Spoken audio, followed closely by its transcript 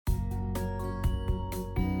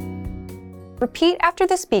Repeat after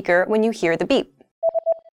the speaker when you hear the beep.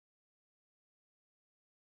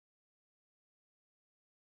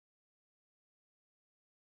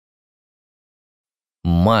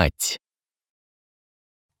 Мать.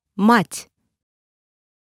 Мать.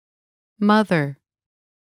 Mother.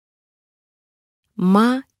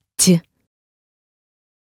 Мать.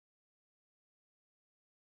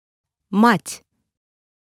 Мать.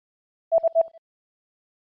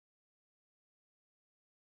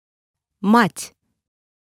 Мать.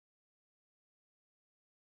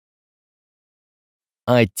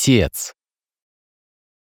 Отец.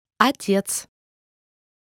 Отец.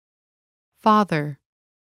 Father.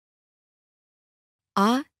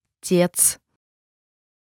 Отец.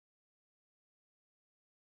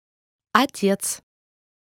 Отец.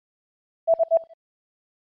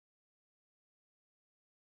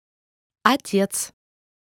 Отец.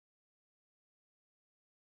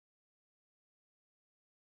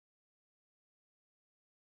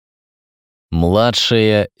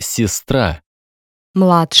 Младшая сестра.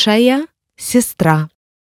 Младшая сестра.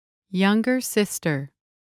 Younger sister.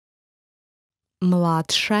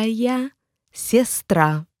 Младшая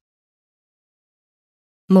сестра.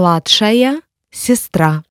 Младшая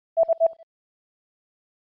сестра.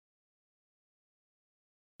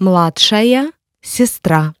 Младшая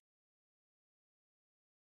сестра.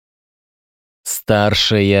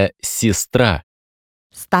 Старшая сестра.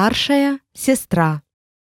 Старшая сестра.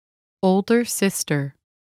 Older sister.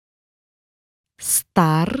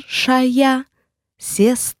 Старшая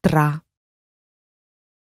сестра.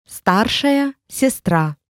 Старшая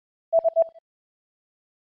сестра.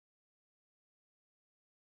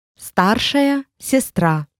 Старшая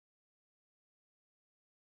сестра.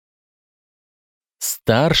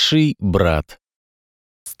 Старший брат.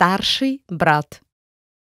 Старший брат.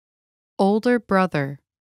 Older brother.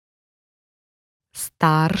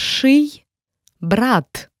 Старший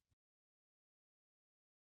брат.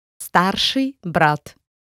 Старший брат.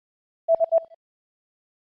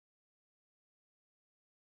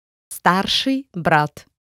 Старший брат.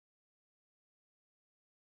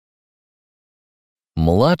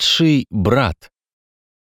 Младший брат.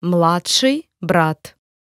 Младший брат.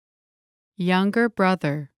 Younger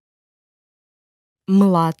brother.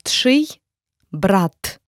 Младший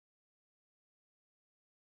брат.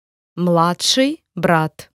 Младший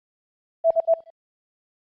брат.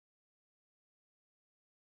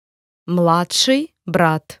 Младший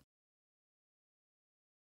брат.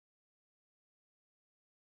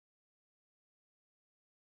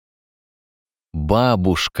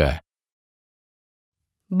 Бабушка.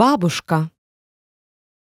 Бабушка.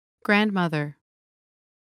 Grandmother.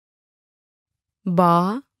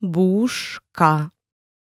 Бабушка.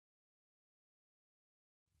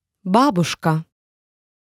 Бабушка.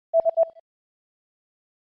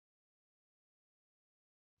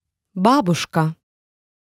 Бабушка.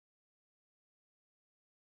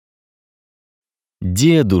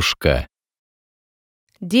 Дедушка.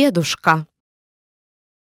 Дедушка.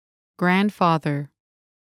 Grandfather.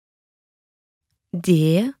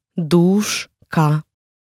 Дедушка.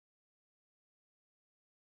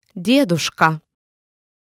 Дедушка.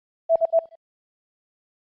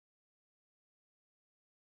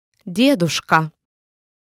 Дедушка.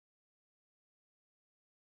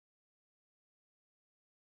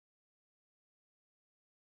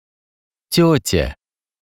 Тетя.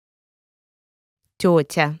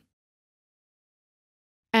 Тетя.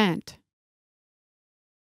 Aunt.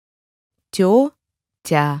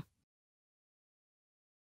 Тетя.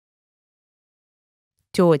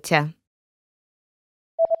 Тетя.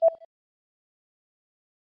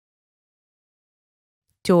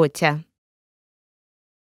 Тетя.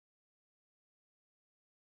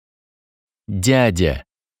 Дядя.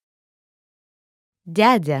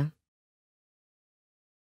 Дядя.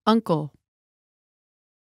 Uncle.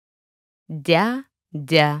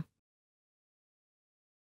 Дядя.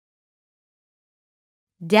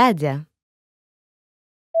 Дядя.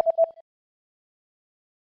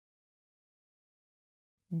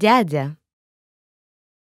 Дядя.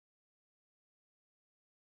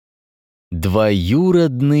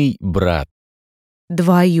 Двоюродный брат.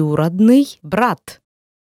 Двоюродный брат.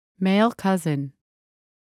 Male cousin.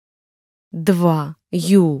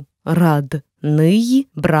 Двоюродный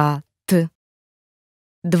брат.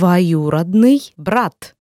 Двоюродный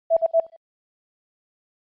брат.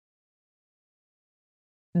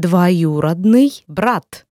 Двоюродный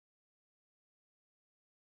брат.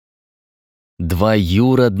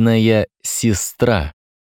 Двоюродная сестра.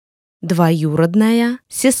 Двоюродная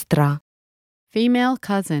сестра. Female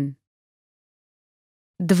cousin.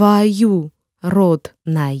 Двоюродная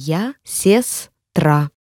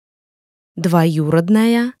сестра.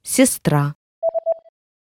 Двоюродная сестра.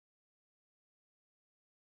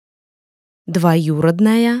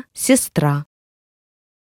 Двоюродная сестра.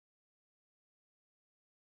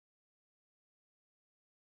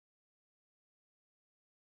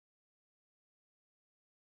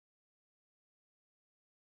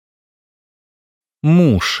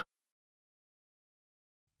 Муж.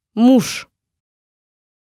 Муж.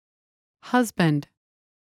 husband,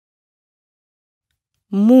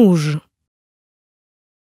 Муж.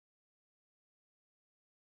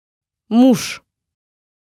 Муж.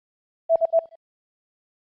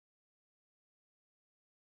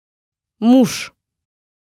 Муж.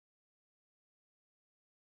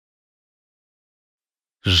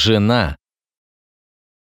 Жена.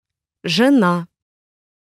 Жена.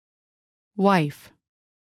 wife,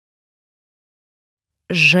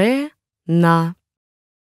 Жена.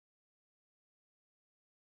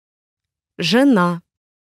 Жена.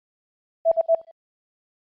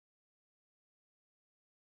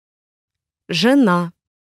 Жена.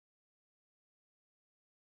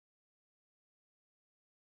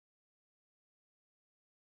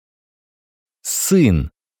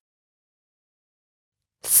 Сын.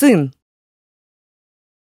 Сын.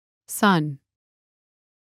 son,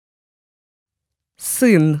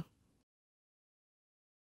 Сын.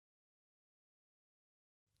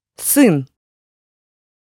 Сын.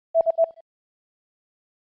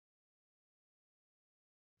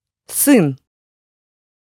 Сын.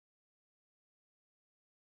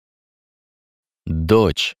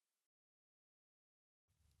 Дочь.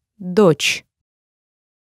 Дочь.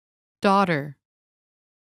 daughter,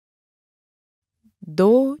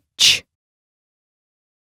 Дочь.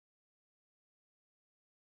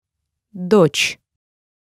 Дочь.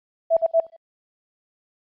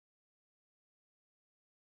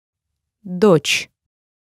 Дочь.